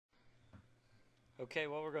Okay,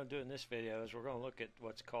 what we're going to do in this video is we're going to look at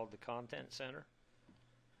what's called the Content Center.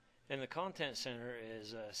 And the Content Center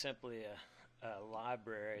is simply a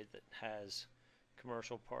library that has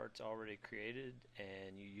commercial parts already created,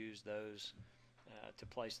 and you use those to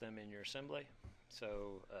place them in your assembly.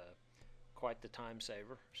 So quite the time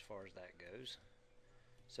saver as far as that goes.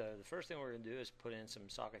 So the first thing we're going to do is put in some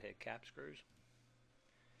socket head cap screws.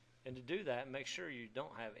 And to do that, make sure you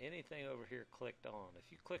don't have anything over here clicked on.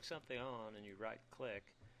 If you click something on and you right click,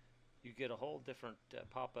 you get a whole different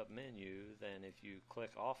pop-up menu than if you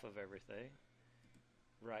click off of everything,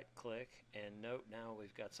 right click, and note now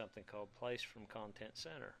we've got something called Place from Content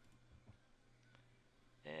Center.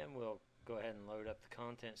 And we'll go ahead and load up the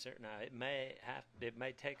Content Center. Now it may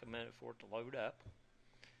take a minute for it to load up.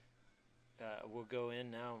 We'll go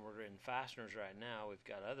in now, and we're in fasteners right now. We've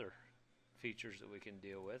got other features that we can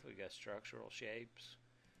deal with. We've got structural shapes,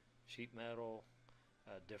 sheet metal,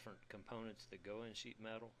 different components that go in sheet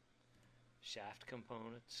metal, shaft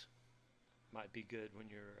components. Might be good when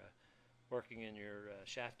you're working in your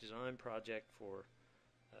shaft design project for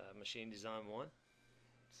Machine Design 1.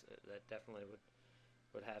 So that definitely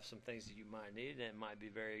would have some things that you might need, and it might be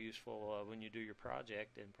very useful when you do your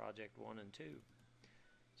project in Project 1 and 2.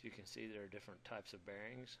 So you can see there are different types of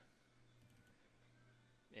bearings,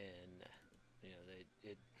 and you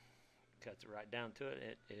know, it cuts it right down to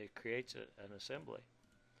it. It creates an assembly.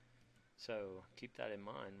 So keep that in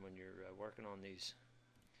mind when you're working on these,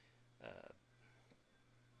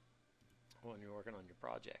 when you're working on your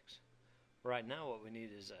projects. Right now, what we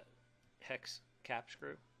need is a hex cap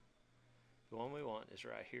screw. The one we want is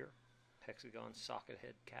right here, hexagon socket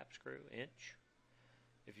head cap screw, inch.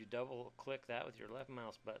 If you double click that with your left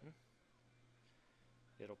mouse button,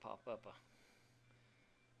 it'll pop up a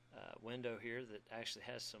window here that actually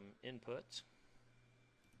has some inputs.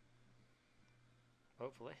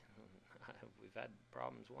 Hopefully. We've had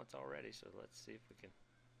problems once already, so let's see if we can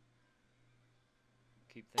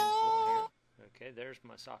keep things going here. Okay, there's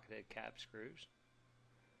my socket head cap screws.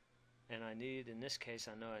 And I need, in this case,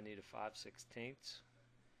 I know I need a 5/16,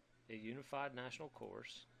 a unified national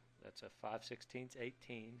course. That's a 5/16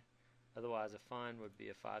 18. Otherwise, a fine would be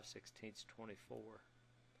a 5/16 24.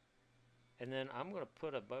 And then I'm going to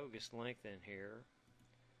put a bogus length in here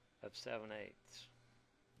of 7/8.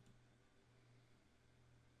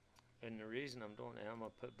 And the reason I'm doing that, I'm going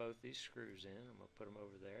to put both these screws in. I'm going to put them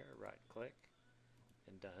over there, right click,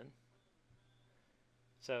 and done.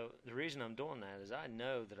 So the reason I'm doing that is I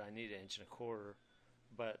know that I need 1 1/4 inches,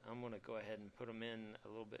 but I'm going to go ahead and put them in a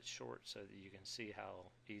little bit short so that you can see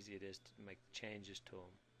how easy it is to make the changes to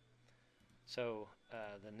them. So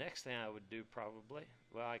the next thing I would do probably,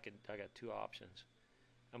 well, I got two options.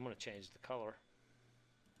 I'm going to change the color,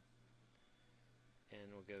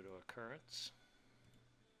 and we'll go to Occurrence,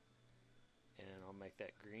 and I'll make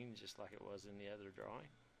that green just like it was in the other drawing.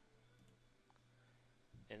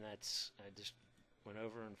 And that's, I just went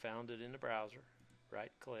over and found it in the browser,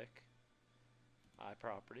 right click,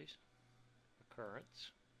 iProperties,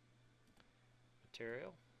 Occurrence,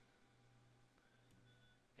 Material,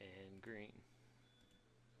 and green.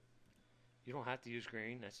 You don't have to use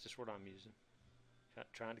green, that's just what I'm using.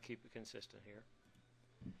 Trying to keep it consistent here.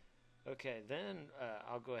 Okay, then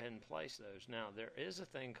I'll go ahead and place those. Now, there is a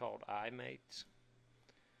thing called iMates,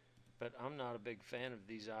 but I'm not a big fan of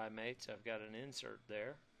these iMates. I've got an insert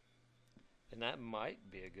there, and that might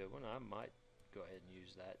be a good one. I might go ahead and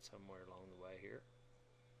use that somewhere along the way here.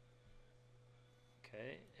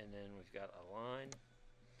 Okay, and then we've got a line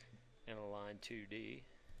and a line 2D.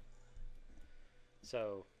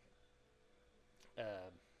 So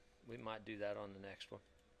we might do that on the next one.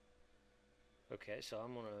 Okay, so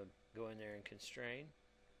I'm going to go in there and constrain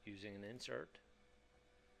using an insert,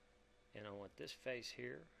 and I want this face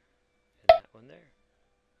here and that one there.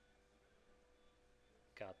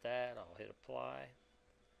 Got that. I'll hit apply.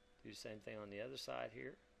 Do the same thing on the other side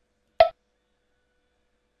here,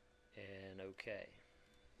 and okay.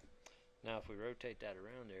 Now if we rotate that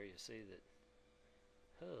around there, you see that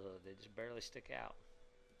they just barely stick out.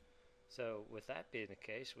 So with that being the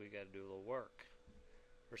case, we've got to do a little work.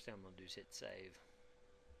 First thing I'm going to do is hit save.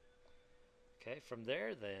 Okay, from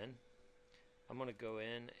there then, I'm going to go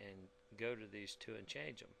in and go to these two and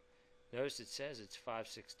change them. Notice it says it's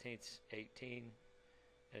 5/16 18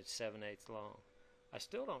 and it's 7/8 long. I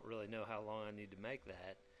still don't really know how long I need to make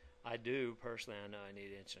that. I do, personally, I know I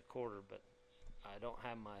need 1 1/4 inches, but I don't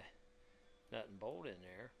have my nut and bolt in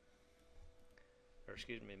there. Or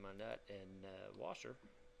excuse me, my nut and washer.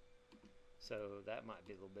 So that might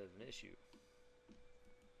be a little bit of an issue.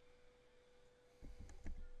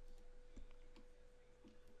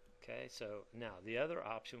 Okay, so now the other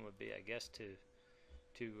option would be, I guess, to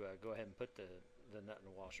to go ahead and put the nut and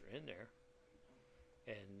the washer in there,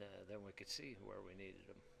 and then we could see where we needed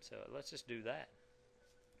them. So let's just do that.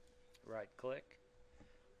 Right click,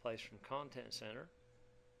 place from content center,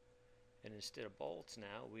 and instead of bolts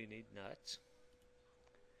now we need nuts.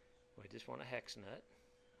 We just want a hex nut.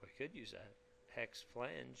 We could use a hex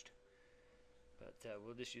flanged, but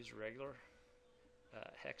we'll just use a regular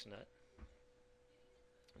hex nut.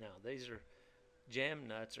 Now these are jam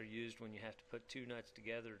nuts, are used when you have to put two nuts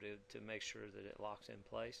together to make sure that it locks in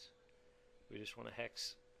place. We just want a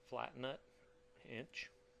hex flat nut, inch.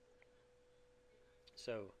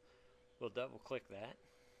 So we'll double click that.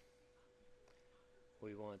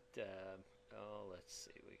 We want oh, let's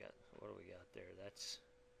see, we got, what do we got there? That's,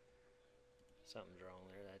 something's wrong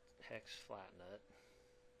there. That hex flat nut.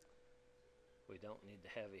 We don't need the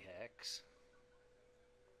heavy hex,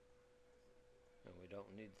 and we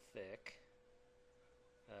don't need the thick.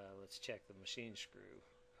 Let's check the machine screw.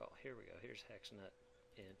 Oh, here we go. Here's hex nut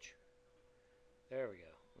inch. There we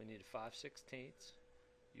go. We need a 5/16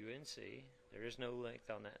 UNC. There is no length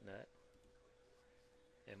on that nut,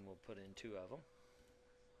 and we'll put in two of them.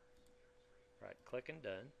 Right click and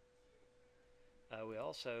done. We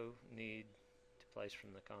also need to place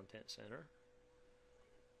from the content center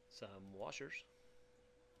some washers,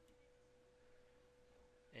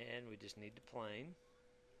 and we just need the plane,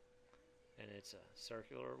 and it's a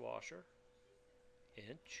circular washer,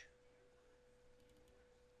 inch.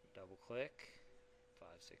 Double click,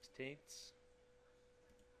 5/16,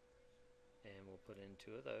 and we'll put in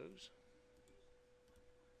two of those.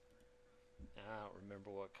 Now, I don't remember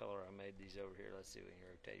what color I made these over here. Let's see if we can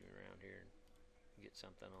rotate them around here and get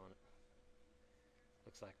something on it.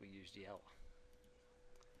 Looks like we used yellow.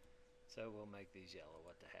 So we'll make these yellow.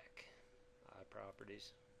 What the heck? Eye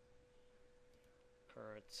properties,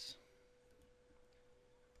 currents,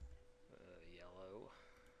 yellow.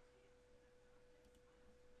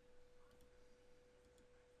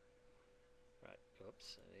 Right,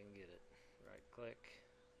 oops, I didn't get it. Right click,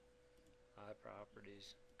 eye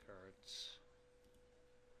properties, currents,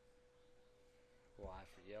 Y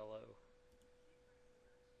for yellow.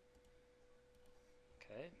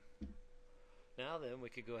 Okay. Now then, we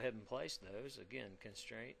could go ahead and place those. Again,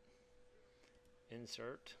 constraint,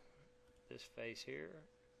 insert this face here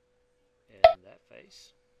and that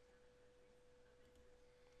face.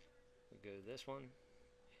 We go to this one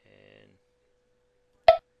and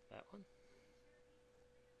that one.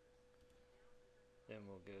 Then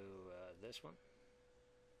we'll go this one,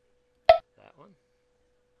 that one,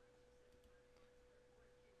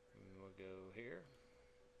 and we'll go here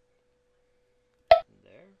and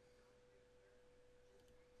there.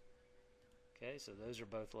 Okay, so those are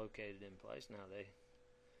both located in place. Now they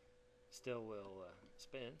still will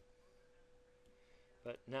spin,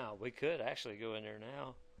 but now we could actually go in there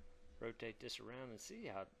now, rotate this around and see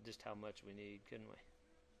just how much we need, couldn't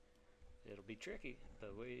we? It'll be tricky,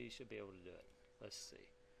 but we should be able to do it. Let's see.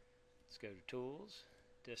 Let's go to Tools,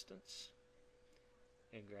 Distance,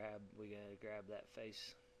 and we gotta grab that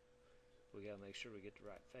face. We gotta make sure we get the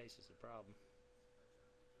right face is the problem.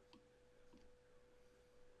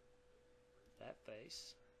 That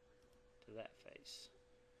face to that face.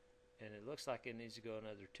 And it looks like it needs to go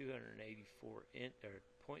another 284 or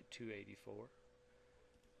 0.284.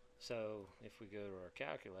 So if we go to our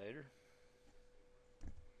calculator,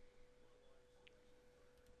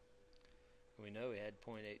 we know we had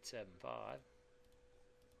 0.875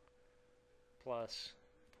 plus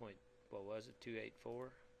what was it,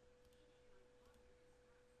 284.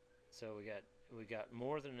 So we got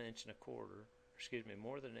more than an inch and a quarter. Excuse me,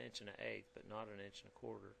 more than an inch and an eighth, but not an inch and a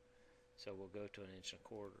quarter. So we'll go to an inch and a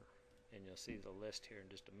quarter, and you'll see the list here in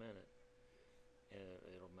just a minute, and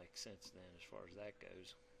it'll make sense then as far as that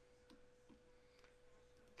goes.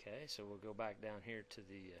 Okay, so we'll go back down here to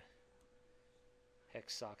the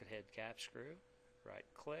hex socket head cap screw. Right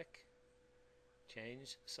click,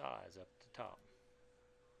 change size up at the top.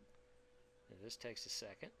 And this takes a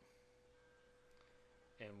second.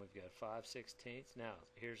 And we've got 5/16. Now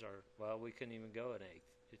here's our, well, we couldn't even go an eighth.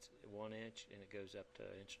 It's 1 inch and it goes up to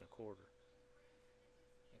 1 1/4 inches.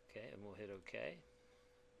 Okay, and we'll hit OK.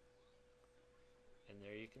 And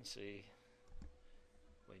there you can see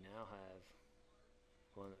we now have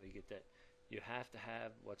one that we get that. You have to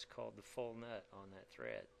have what's called the full nut on that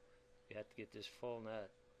thread. You have to get this full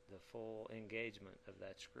nut, the full engagement of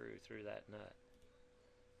that screw through that nut.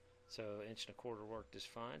 So 1 1/4 inches worked just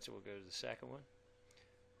fine, so we'll go to the second one.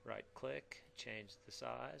 Right click, change the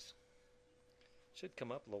size. Should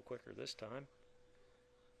come up a little quicker this time.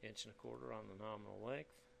 1 1/4 inches on the nominal length.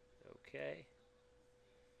 Okay.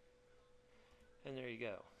 And there you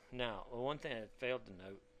go. Now, the one thing I failed to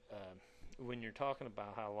note, when you're talking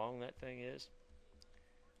about how long that thing is,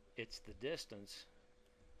 it's the distance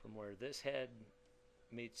from where this head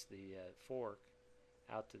meets the fork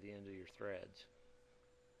out to the end of your threads.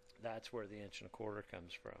 That's where the 1.25"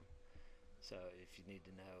 comes from. So if you need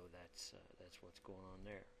to know, that's what's going on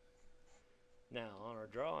there. Now on our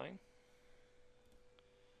drawing,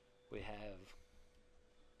 we have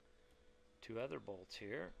two other bolts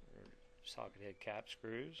here, socket head cap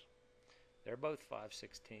screws. They're both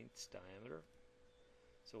 5/16 diameter.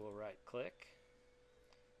 So we'll right click,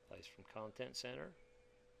 place from content center,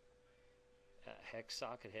 hex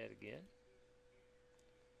socket head again,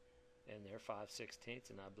 and they're 5/16,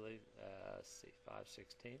 and I believe, let's see,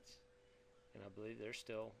 5/16, and I believe they're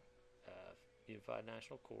still Unified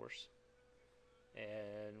National Course.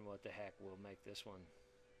 And what the heck, we'll make this one,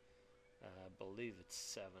 I believe it's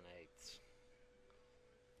 7/8.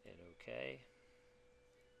 And okay.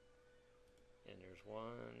 And there's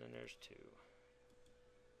one, and there's two.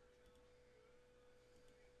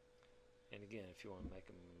 And again, if you want to make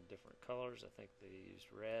them different colors, I think they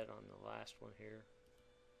used red on the last one here.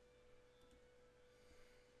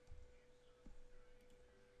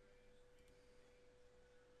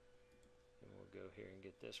 And we'll go here and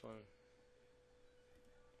get this one.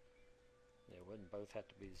 They wouldn't both have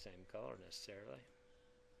to be the same color necessarily.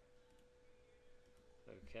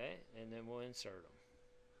 Okay, and then we'll insert them.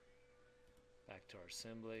 Back to our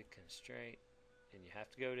assembly, constraint, and you have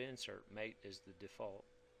to go to insert. Mate is the default.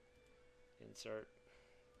 Insert,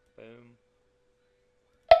 boom,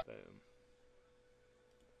 boom.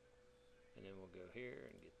 And then we'll go here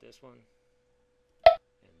and get this one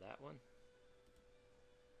and that one.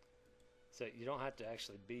 So you don't have to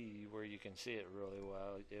actually be where you can see it really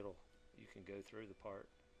well. You can go through the part.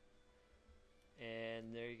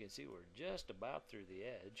 And there you can see we're just about through the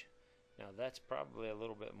edge. Now that's probably a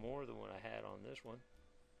little bit more than what I had on this one.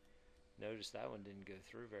 Notice that one didn't go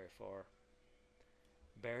through very far.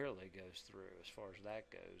 Barely goes through as far as that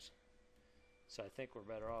goes. So I think we're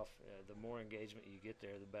better off, the more engagement you get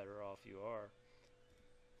there, the better off you are.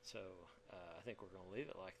 So I think we're going to leave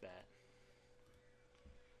it like that.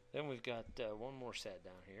 Then we've got one more set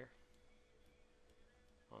down here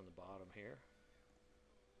on the bottom here.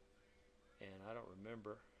 And I don't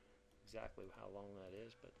remember exactly how long that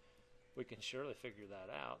is, but we can surely figure that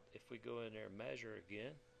out if we go in there and measure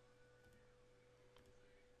again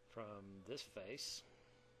from this face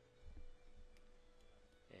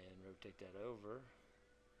and rotate that over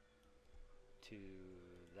to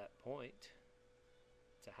that point.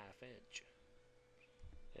 It's a 1/2 inch.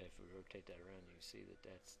 And if we rotate that around, you can see that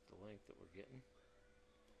that's the length that we're getting.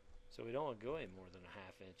 So we don't want to go any more than a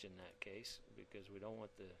 1/2 inch in that case, because we don't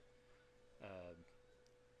want the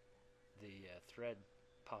thread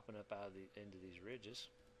popping up out of the into these ridges.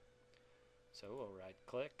 So we'll right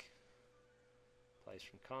click, place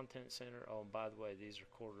from content center. Oh, and by the way, these are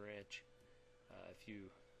 1/4 inch.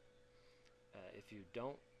 If you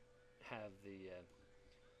don't have the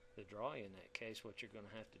drawing in that case, what you're going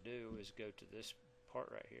to have to do is go to this part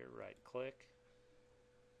right here, right click,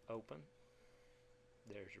 open.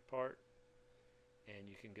 There's your part, and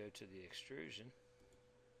you can go to the extrusion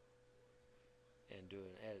and do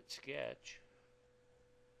an edit sketch.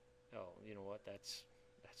 Oh, you know what? That's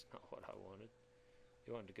not what I wanted.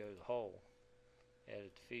 You wanted to go to the hole,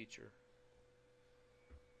 edit the feature,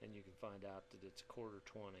 and you can find out that it's 1/4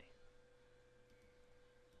 20.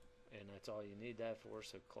 And that's all you need that for,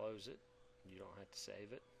 so close it. You don't have to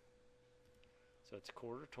save it. So it's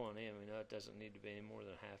 1/4 20, and we know it doesn't need to be any more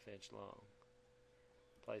than a 1/2 inch long.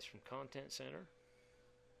 Place from content center,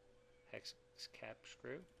 hex cap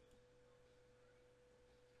screw,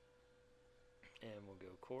 and we'll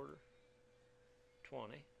go 1/4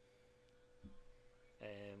 20,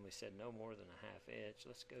 and we said no more than a 1/2 inch.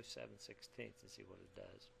 Let's go 7/16 and see what it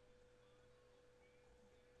does.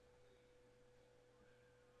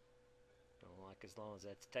 Don't like as long as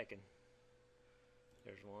that's taken.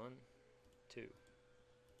 There's 1, 2.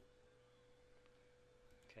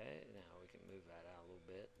 Okay, now we can move that out a little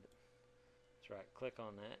bit. Let's right click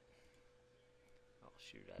on that. Oh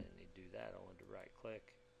shoot, I didn't need to do that. I wanted to right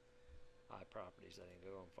click. Eye properties, I didn't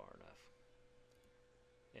go on far enough.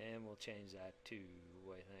 And we'll change that to,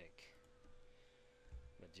 what do you think?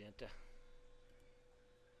 Magenta.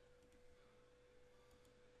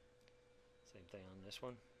 Same thing on this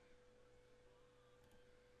one.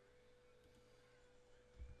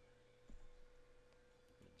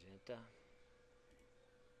 Magenta.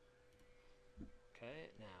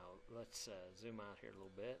 Okay, now let's zoom out here a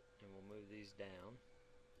little bit, and we'll move these down.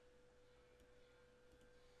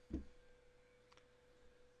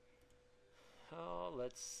 Oh,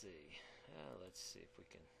 let's see. Let's see if we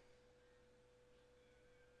can.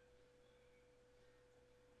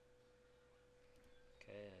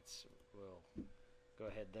 Okay, we'll go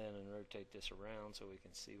ahead then and rotate this around so we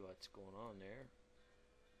can see what's going on there.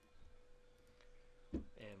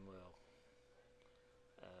 And we'll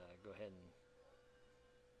go ahead and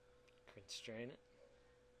constrain it.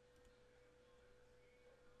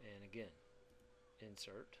 And again,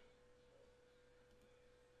 insert.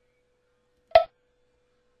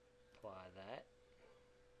 Apply that.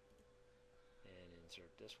 And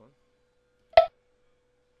insert this one.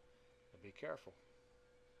 Now be careful.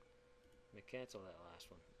 Let me cancel that last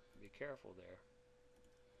one. Be careful there.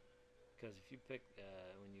 Because if you pick,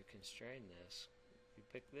 when you constrain this, you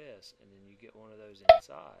pick this and then you get one of those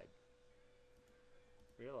inside,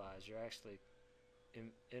 realize you're actually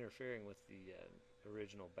interfering with the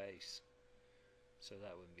original base. So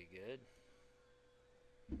that wouldn't be good.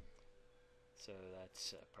 So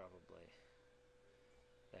that's probably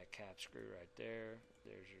that cap screw right there.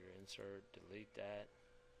 There's your insert. Delete that.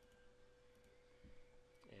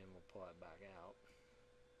 And we'll pull it back out.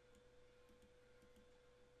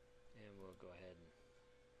 And we'll go ahead and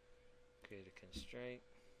create a constraint.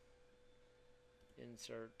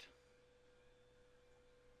 Insert.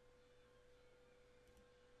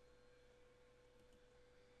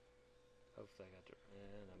 Hopefully I got the,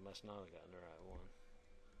 and I must not have gotten the right one.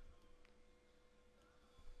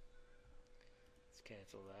 Let's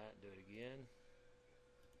cancel that, do it again.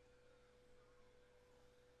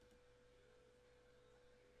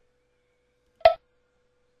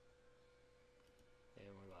 And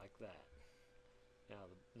we're like that. Now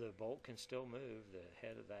the bolt can still move, the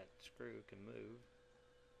head of that screw can move.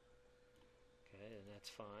 Okay, and that's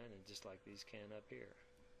fine, and just like these can up here.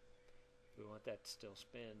 We want that to still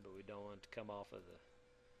spin, but we don't want it to come off of the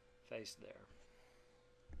face there.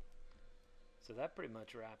 So that pretty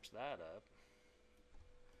much wraps that up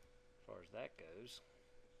as far as that goes.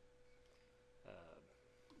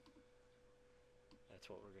 That's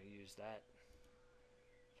what we're going to use that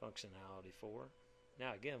functionality for.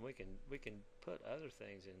 Now again, we can put other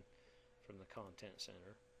things in from the content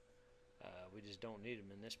center. We just don't need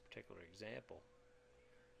them in this particular example.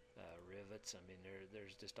 Rivets, I mean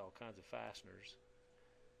there's just all kinds of fasteners,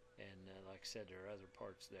 and like I said, there are other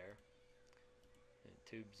parts there, and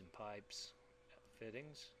tubes and pipes,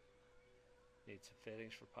 fittings. Need some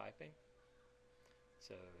fittings for piping,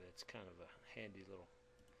 so it's kind of a handy little,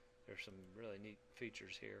 there's some really neat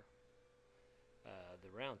features here.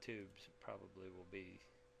 The round tubes probably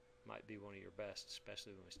might be one of your best,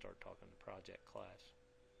 especially when we start talking to project class.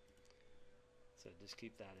 So just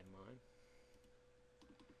keep that in mind.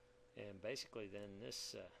 And basically then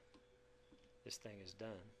this thing is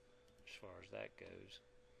done as far as that goes.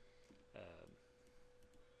 I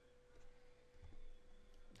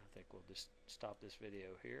think we'll just stop this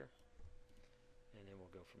video here and then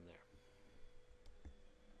we'll go from there.